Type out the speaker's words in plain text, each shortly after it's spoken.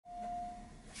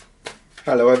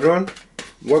Hello everyone,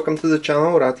 welcome to the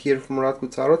channel. Rad here from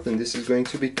Radko Tarot, and this is going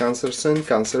to be Cancer Sun,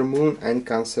 Cancer Moon and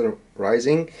Cancer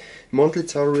Rising monthly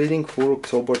tarot reading for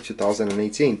October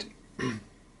 2018.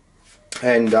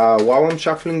 And while I'm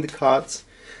shuffling the cards,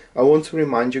 I want to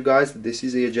remind you guys that this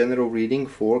is a general reading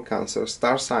for Cancer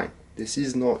star sign. This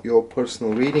is not your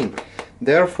personal reading.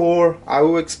 Therefore, I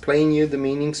will explain you the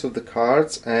meanings of the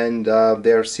cards and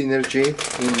their synergy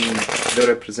in the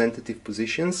representative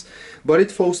positions, but it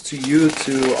falls to you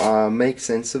to make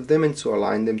sense of them and to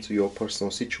align them to your personal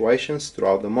situations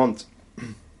throughout the month.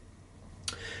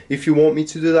 If you want me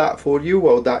to do that for you,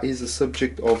 well, that is the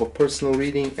subject of a personal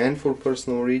reading, and for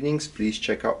personal readings, please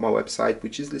check out my website,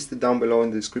 which is listed down below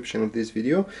in the description of this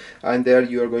video, and there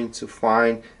you are going to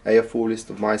find a full list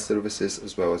of my services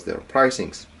as well as their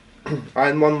pricings.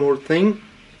 And one more thing,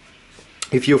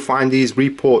 if you find these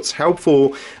reports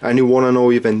helpful and you want to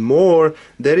know even more,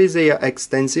 there is a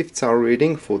extensive tarot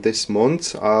reading for this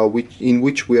month in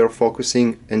which we are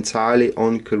focusing entirely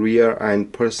on career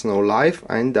and personal life,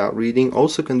 and that reading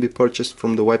also can be purchased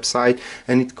from the website,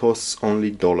 and it costs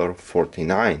only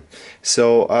 $1.49.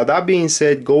 So that being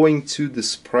said, going to the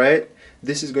spread,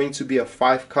 this is going to be a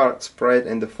 5-card spread,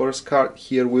 and the first card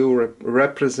here will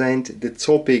represent the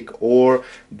topic, or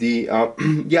the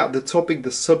the topic,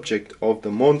 the subject of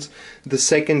the month. The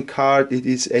second card, it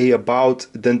is about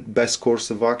the best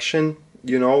course of action,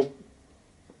 you know,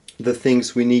 the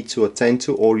things we need to attend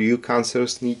to, or you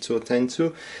Cancers need to attend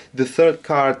to. The third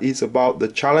card is about the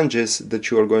challenges that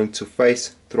you are going to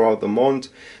face throughout the month.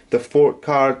 The fourth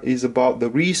card is about the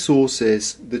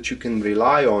resources that you can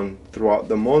rely on throughout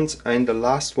the month, and the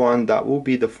last one, that will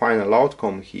be the final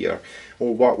outcome here,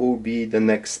 or what will be the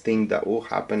next thing that will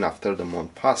happen after the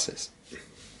month passes.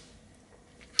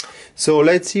 So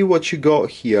let's see what you got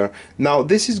here. Now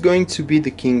this is going to be the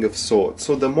King of Swords.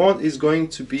 So the month is going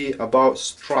to be about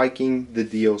striking the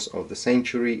deals of the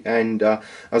century, and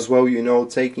as well, you know,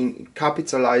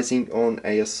 capitalizing on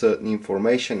a certain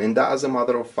information. And that, as a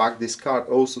matter of fact, this card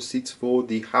also sits for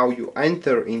the how you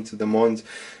enter into the month.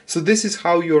 So this is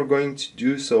how you're going to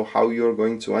do so, how you're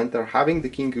going to enter. Having the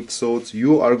King of Swords,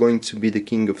 you are going to be the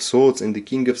King of Swords, and the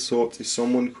King of Swords is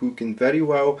someone who can very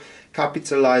well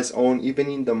capitalize on even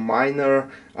in the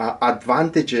minor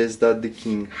advantages that the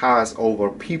king has over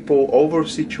people, over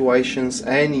situations,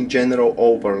 and in general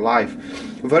over life.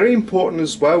 Very important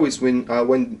as well is when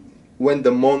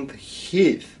the month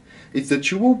hits, is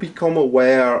that you will become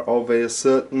aware of a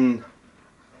certain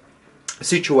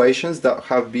situations that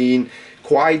have been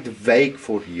quite vague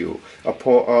for you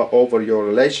over your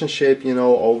relationship, you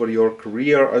know, over your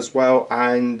career as well.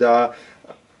 And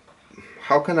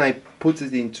how can I put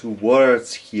it into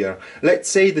words here? Let's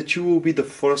say that you will be the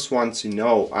first one to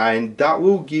know, and that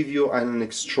will give you an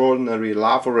extraordinary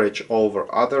leverage over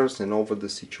others and over the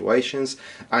situations,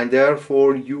 and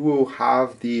therefore you will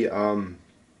have the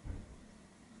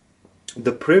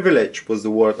privilege, was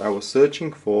the word I was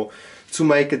searching for, to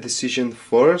make a decision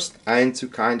first and to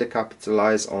kind of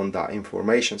capitalize on that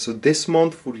information. So this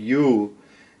month for you,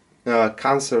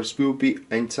 Cancers, will be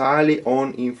entirely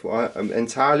on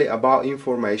entirely about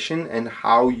information and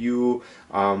how you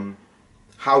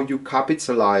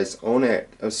capitalize on it.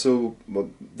 So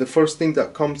the first thing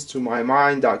that comes to my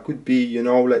mind, that could be, you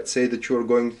know, let's say that you're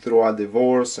going through a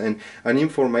divorce, and an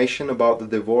information about the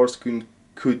divorce could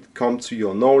come to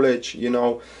your knowledge, you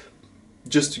know.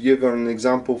 Just to give an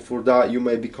example for that, you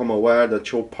may become aware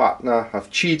that your partner have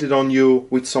cheated on you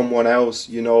with someone else,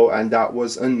 you know, and that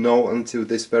was unknown until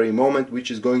this very moment,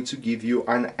 which is going to give you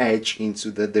an edge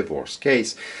into the divorce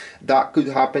case. That could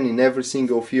happen in every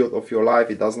single field of your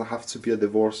life. It doesn't have to be a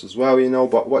divorce as well, you know,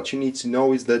 but what you need to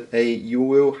know is that you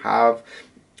will have,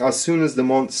 as soon as the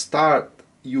month starts,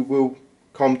 you will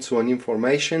come to an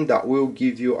information that will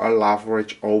give you a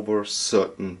leverage over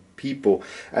certain people.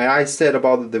 And I said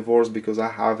about the divorce because I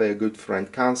have a good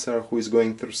friend Cancer who is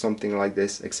going through something like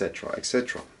this, etc.,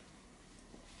 etc.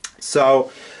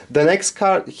 So the next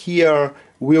card here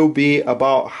will be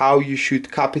about how you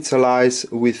should capitalize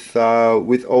with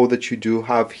all that you do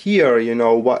have here, you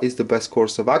know, what is the best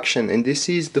course of action. And this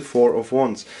is the Four of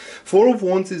Wands. Four of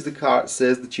Wands is the card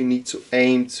says that you need to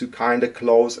aim to kind of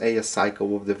close a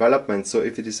cycle of development. So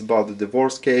if it is about the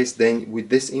divorce case, then with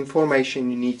this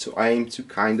information you need to aim to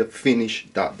kind of finish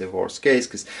that divorce case,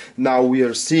 because now we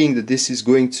are seeing that this is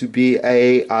going to be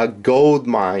a gold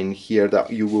mine here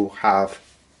that you will have.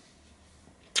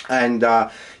 And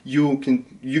you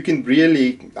can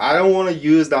really, I don't want to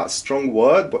use that strong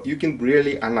word, but you can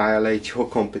really annihilate your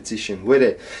competition with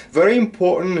it. Very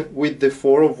important with the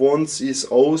Four of Wands is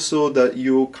also that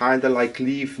you kind of like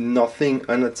leave nothing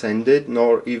unattended,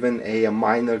 nor even a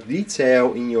minor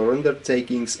detail in your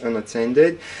undertakings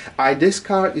unattended. This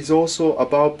card is also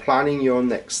about planning your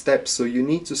next steps. So you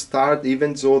need to start,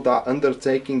 even though that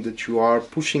undertaking that you are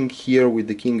pushing here with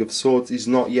the King of Swords is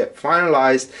not yet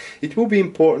finalized, it will be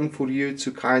important for you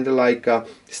to kind of like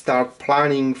start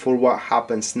planning for what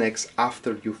happens next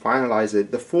after you finalize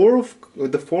it. The Four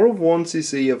of Wands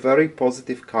is a very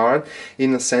positive card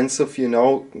in a sense of, you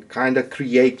know, kind of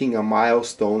creating a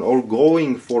milestone or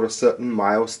going for a certain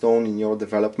milestone in your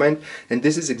development, and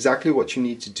this is exactly what you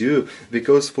need to do,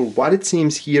 because for what it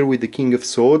seems here with the King of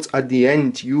Swords, at the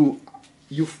end you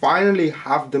finally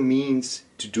have the means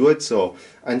to do it,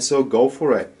 and so go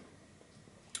for it.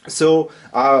 So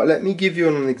let me give you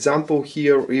an example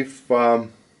here.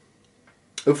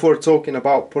 If we're talking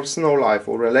about personal life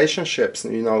or relationships,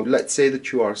 you know, let's say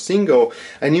that you are single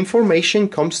and information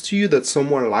comes to you that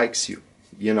someone likes you,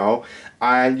 you know,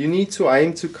 and you need to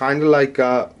aim to kind of like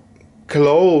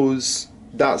close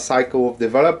that cycle of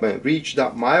development, reach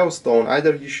that milestone.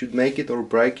 Either you should make it or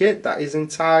break it. That is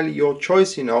entirely your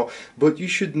choice, you know, but you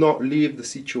should not leave the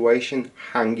situation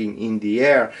hanging in the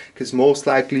air, because most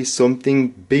likely something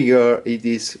bigger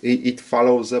it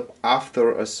follows up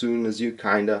after, as soon as you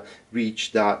kind of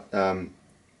reach that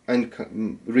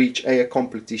and reach a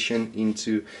competition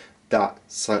into that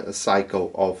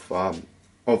cycle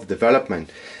of development.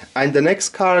 And the next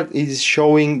card is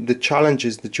showing the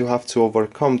challenges that you have to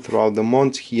overcome throughout the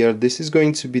month here. This is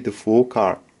going to be the Fool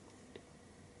card.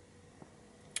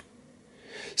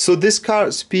 So this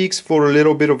card speaks for a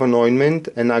little bit of annoyance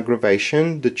and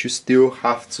aggravation that you still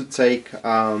have to take,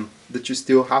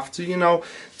 you know,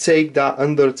 take that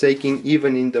undertaking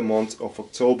even in the month of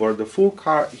October. The Fool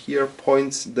card here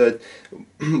points that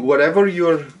whatever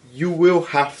you will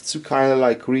have to kind of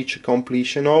like reach a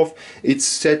completion of, it's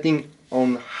setting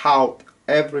on how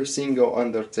every single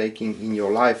undertaking in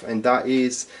your life, and that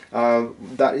is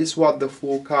what the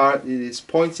Fool card is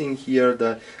pointing here,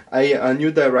 that a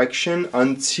new direction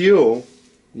until,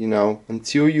 you know,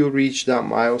 until you reach that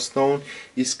milestone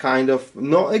is kind of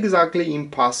not exactly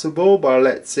impossible, but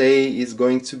let's say is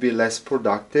going to be less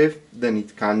productive than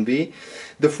it can be.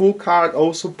 The Fool card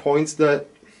also points that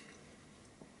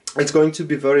it's going to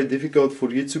be very difficult for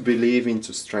you to believe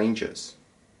into strangers.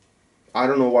 I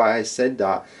don't know why I said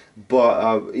that,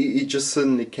 but it just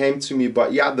suddenly came to me.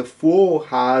 But yeah, the Fool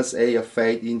has a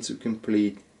faith into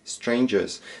complete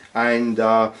strangers, and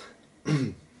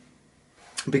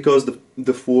because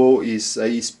the Fool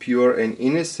is pure and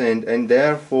innocent, and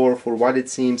therefore, for what it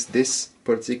seems, this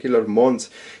particular month,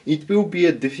 it will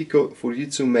be difficult for you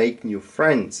to make new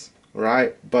friends.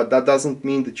 Right, but that doesn't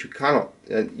mean that you cannot.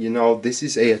 You know, this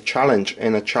is a challenge,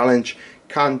 and a challenge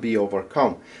can be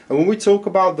overcome. And when we talk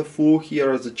about the Fool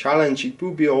here as a challenge, it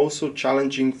will be also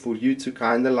challenging for you to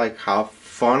kind of like have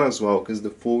fun as well, because the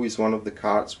Fool is one of the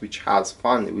cards which has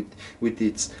fun with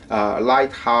its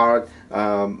light heart,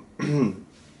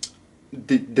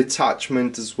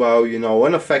 detachment as well, you know,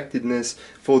 unaffectedness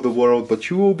for the world. But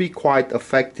you will be quite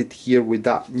affected here with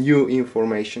that new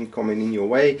information coming in your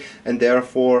way, and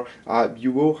therefore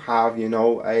you will have, you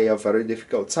know, a very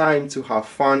difficult time to have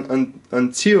fun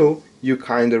until you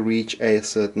kind of reach a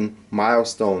certain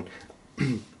milestone.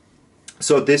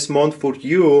 So this month for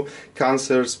you,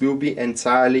 Cancers, will be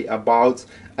entirely about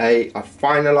a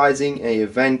finalizing an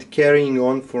event, carrying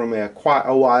on from quite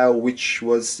a while, which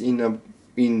was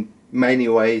in many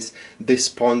ways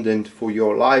despondent for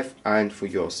your life and for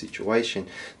your situation.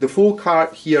 The Fool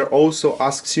card here also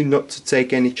asks you not to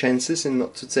take any chances and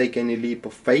not to take any leap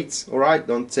of faith. All right,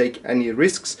 don't take any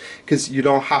risks, because you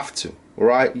don't have to. All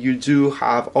right, you do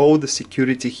have all the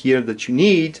security here that you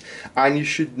need, and you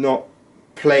should not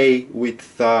play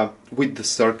with the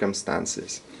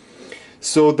circumstances.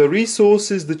 So the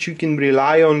resources that you can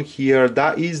rely on here,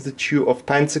 that is the Two of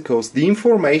Pentacles. The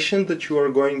information that you are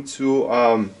going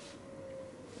to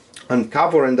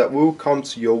uncover and that will come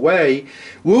to your way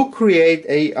will create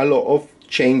a lot of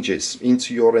changes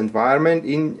into your environment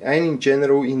and in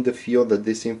general in the field that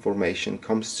this information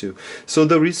comes to. So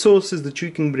the resources that you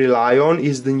can rely on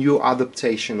is the new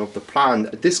adaptation of the plan.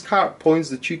 This card points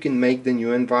that you can make the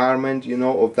new environment, you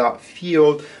know, of that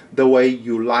field the way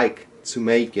you like to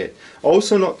make it.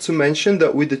 Also, not to mention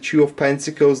that with the Two of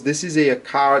Pentacles, this is a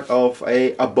card of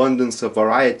a abundance of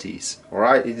varieties. All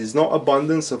right, it is not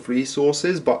abundance of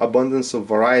resources, but abundance of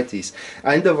varieties,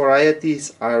 and the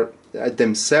varieties are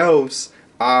themselves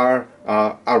are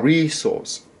a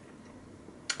resource.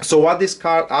 So what this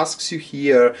card asks you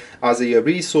here as a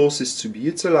resources to be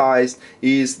utilized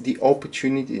is the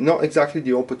opportunity, not exactly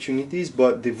the opportunities,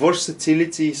 but the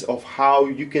versatilities of how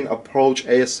you can approach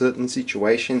a certain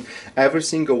situation. Every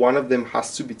single one of them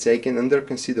has to be taken under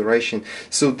consideration.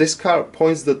 So this card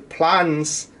points that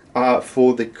plans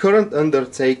for the current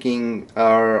undertaking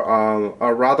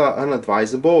are rather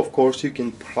unadvisable. Of course, you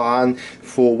can plan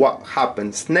for what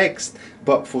happens next,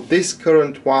 but for this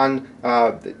current one,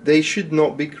 they should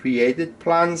not be created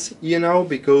plans, you know,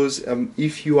 because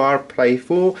if you are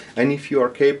playful and if you are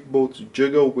capable to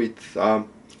juggle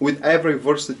with every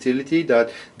versatility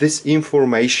that this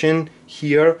information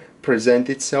here present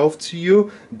itself to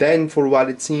you, then for what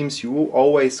it seems you will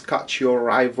always catch your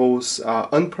rivals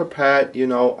unprepared, you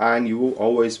know, and you will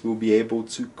always will be able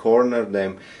to corner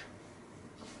them.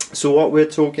 So what we're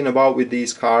talking about with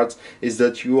these cards is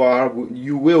that you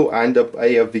will end up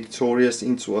victorious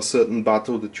into a certain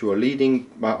battle that you are leading,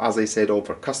 as I said,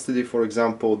 over custody, for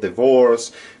example,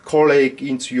 divorce, colleague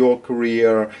into your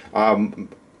career,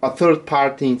 a third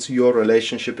party into your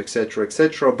relationship, etc.,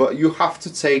 etc. But you have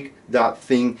to take that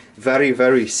thing very,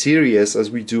 very serious,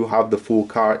 as we do have the Fool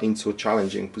card into a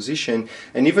challenging position.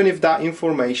 And even if that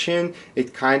information,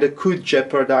 it kind of could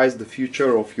jeopardize the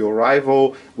future of your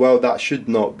rival, well, that should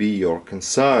not be your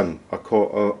concern,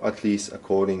 at least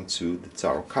according to the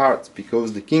tarot cards,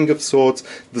 because the King of Swords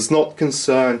does not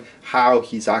concern how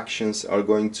his actions are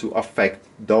going to affect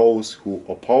those who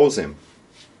oppose him.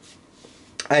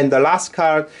 And the last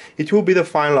card, it will be the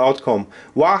final outcome.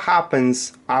 What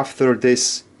happens after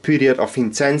this period of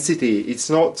intensity? It's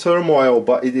not turmoil,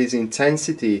 but it is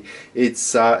intensity.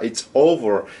 It's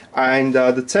over. And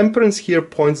the Temperance here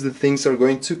points that things are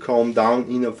going to calm down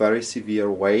in a very severe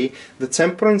way. The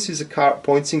Temperance is a card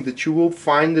pointing that you will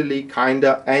finally kind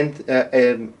of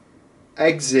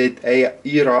exit a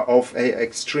era of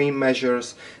extreme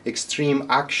measures, extreme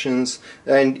actions,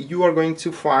 and you are going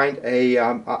to find a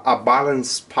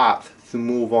balanced path to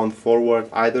move on forward,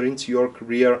 either into your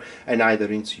career and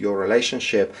either into your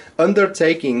relationship.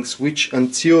 Undertakings which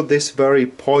until this very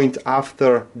point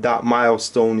after that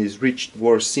milestone is reached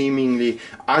were seemingly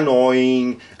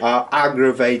annoying,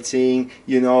 aggravating,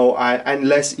 you know, and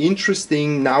less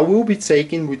interesting, now will be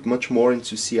taken with much more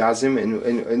enthusiasm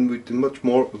and with much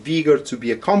more vigor to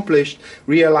be accomplished,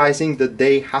 realizing that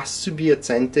they has to be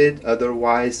attended,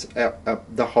 otherwise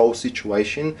the whole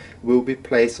situation will be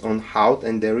placed on halt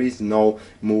and there is no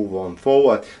move on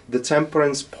forward. The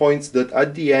Temperance points that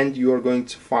at the end you are going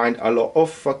to find a lot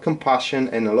of compassion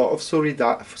and a lot of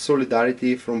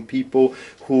solidarity from people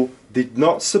who did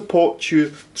not support you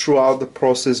throughout the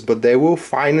process, but they will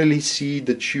finally see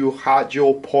that you had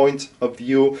your point of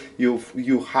view,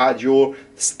 you had your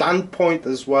standpoint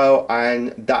as well,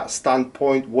 and that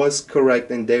standpoint was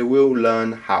correct, and they will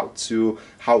learn how to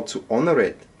honor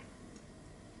it.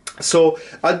 So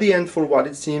at the end, for what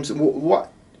it seems,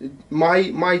 what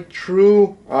my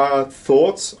true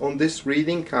thoughts on this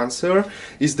reading, Cancer,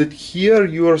 is that here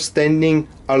you are standing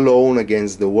alone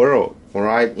against the world, all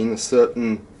right, in a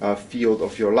certain field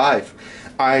of your life,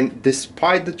 and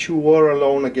despite that you were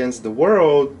alone against the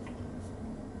world,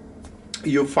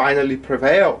 you finally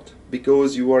prevailed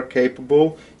because you are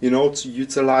capable, you know, to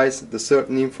utilize the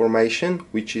certain information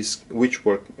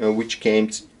which came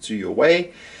to your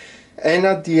way, and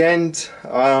at the end,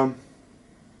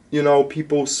 you know,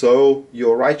 people saw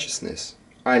your righteousness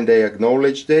and they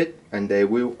acknowledged it and they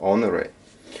will honor it.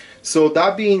 So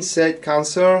that being said,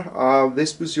 Cancer,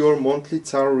 this was your monthly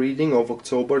tarot reading of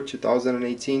October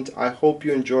 2018. I hope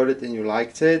you enjoyed it and you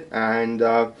liked it. And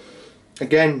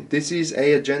again, this is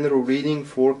a general reading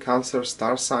for Cancer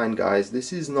star sign, guys.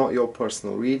 This is not your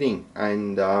personal reading,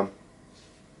 and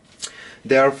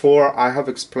therefore I have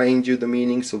explained you the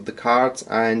meanings of the cards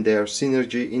and their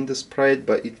synergy in the spread,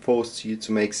 but it falls to you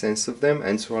to make sense of them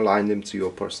and to align them to your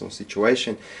personal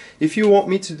situation. If you want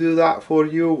me to do that for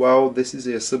you, well, this is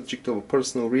a subject of a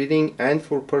personal reading, and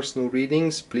for personal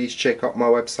readings please check out my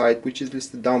website, which is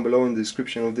listed down below in the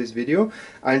description of this video,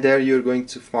 and there you're going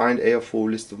to find a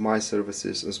full list of my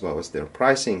services as well as their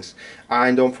pricings.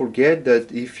 And don't forget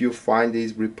that if you find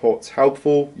these reports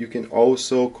helpful, you can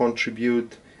also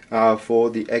contribute for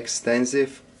the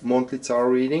extensive monthly tarot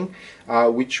reading,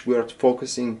 which we're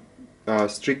focusing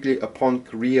strictly upon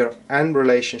career and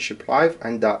relationship life,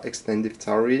 and that extended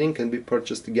tarot reading can be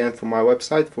purchased again from my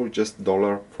website for just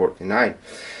 $49.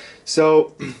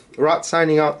 So Rad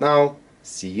signing out now.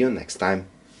 See you next time.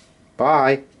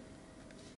 Bye.